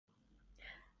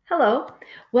Hello,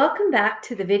 welcome back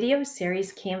to the video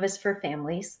series Canvas for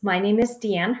Families. My name is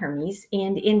Deanne Hermes,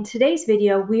 and in today's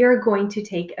video, we are going to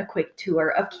take a quick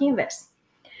tour of Canvas.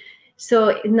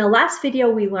 So in the last video,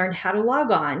 we learned how to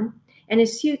log on, and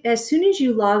as soon as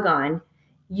you log on,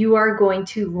 you are going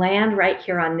to land right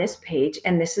here on this page,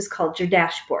 and this is called your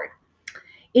dashboard.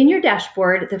 In your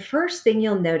dashboard, the first thing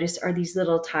you'll notice are these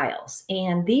little tiles,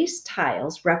 and these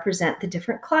tiles represent the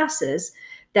different classes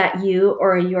that you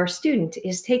or your student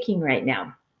is taking right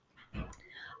now.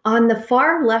 On the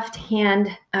far left-hand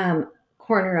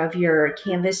corner of your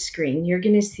Canvas screen, you're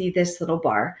going to see this little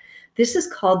bar. This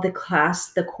is called the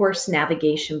course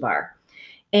navigation bar,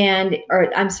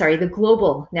 the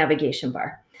global navigation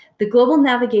bar. The global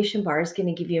navigation bar is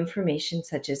going to give you information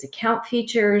such as account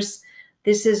features.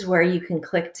 This is where you can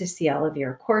click to see all of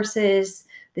your courses.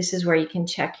 This is where you can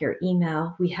check your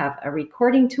email. We have a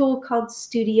recording tool called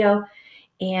Studio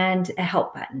and a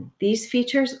help button. These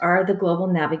features are the global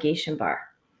navigation bar.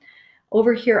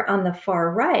 Over here on the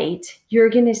far right, you're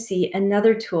going to see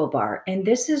another toolbar, and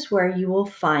this is where you will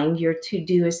find your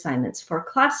to-do assignments for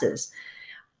classes.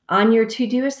 On your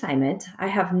to-do assignment, I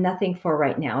have nothing for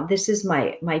right now. This is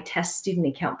my test student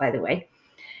account, by the way.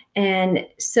 And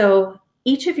so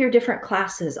each of your different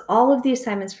classes, all of the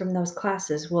assignments from those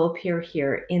classes will appear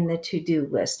here in the to-do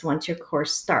list once your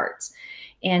course starts.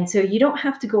 And so you don't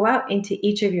have to go out into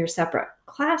each of your separate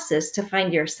classes to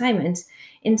find your assignments.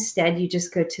 Instead, you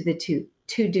just go to the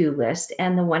to-do list,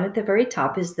 and the one at the very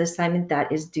top is the assignment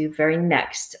that is due very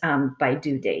next by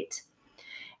due date.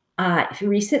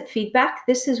 Recent feedback,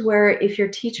 this is where if your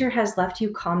teacher has left you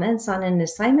comments on an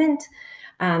assignment,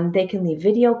 they can leave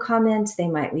video comments, they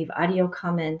might leave audio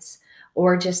comments,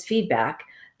 or just feedback.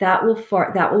 That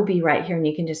will be right here, and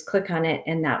you can just click on it,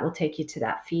 and that will take you to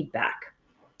that feedback.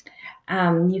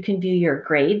 You can view your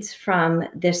grades from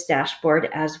this dashboard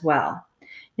as well.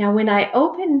 Now, when I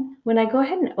go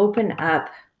ahead and open up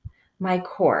my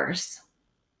course,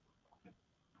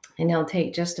 and it'll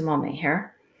take just a moment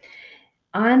here.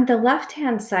 On the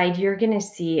left-hand side, you're going to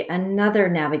see another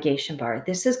navigation bar.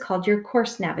 This is called your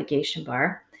course navigation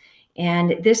bar,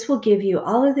 and this will give you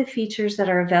all of the features that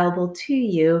are available to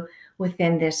you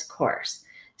within this course.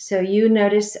 So you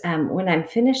notice when I'm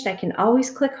finished, I can always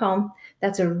click home.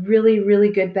 That's a really,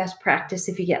 really good best practice.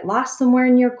 If you get lost somewhere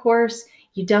in your course,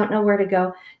 you don't know where to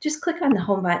go, just click on the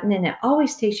home button and it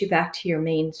always takes you back to your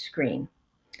main screen.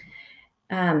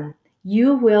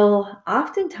 You will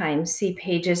oftentimes see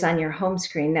pages on your home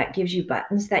screen that gives you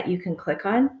buttons that you can click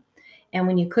on. And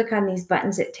when you click on these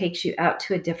buttons, it takes you out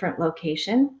to a different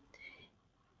location.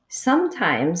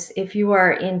 Sometimes, if you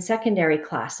are in secondary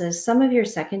classes, some of your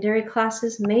secondary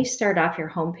classes may start off your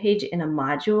homepage in a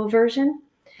module version.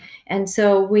 And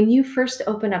so when you first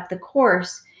open up the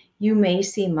course, you may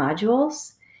see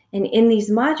modules. And in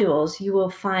these modules, you will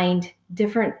find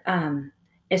different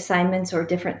assignments or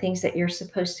different things that you're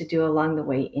supposed to do along the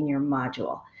way in your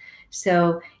module.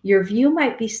 So your view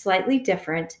might be slightly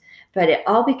different, but it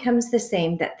all becomes the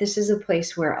same, that this is a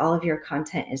place where all of your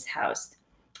content is housed.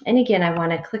 And again, I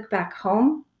want to click back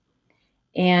home,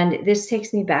 and this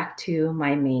takes me back to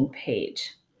my main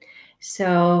page.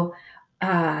 So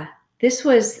this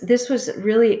was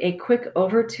really a quick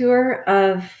overture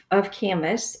of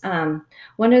Canvas.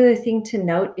 One other thing to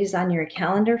note is on your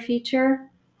calendar feature.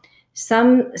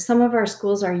 Some of our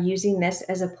schools are using this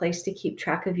as a place to keep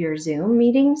track of your Zoom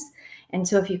meetings. And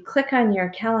so if you click on your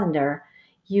calendar,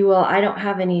 I don't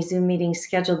have any Zoom meetings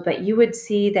scheduled, but you would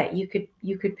see that you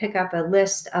could pick up a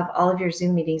list of all of your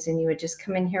Zoom meetings, and you would just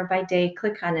come in here by day,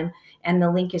 click on them, and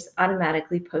the link is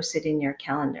automatically posted in your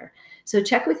calendar. So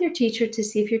check with your teacher to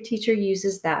see if your teacher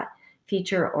uses that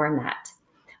feature or not.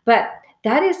 But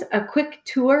that is a quick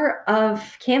tour of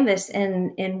Canvas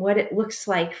and what it looks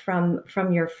like from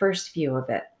your first view of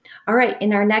it. All right,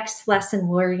 in our next lesson,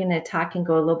 we're going to talk and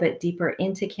go a little bit deeper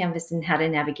into Canvas and how to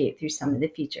navigate through some of the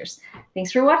features.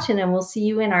 Thanks for watching, and we'll see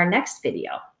you in our next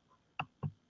video.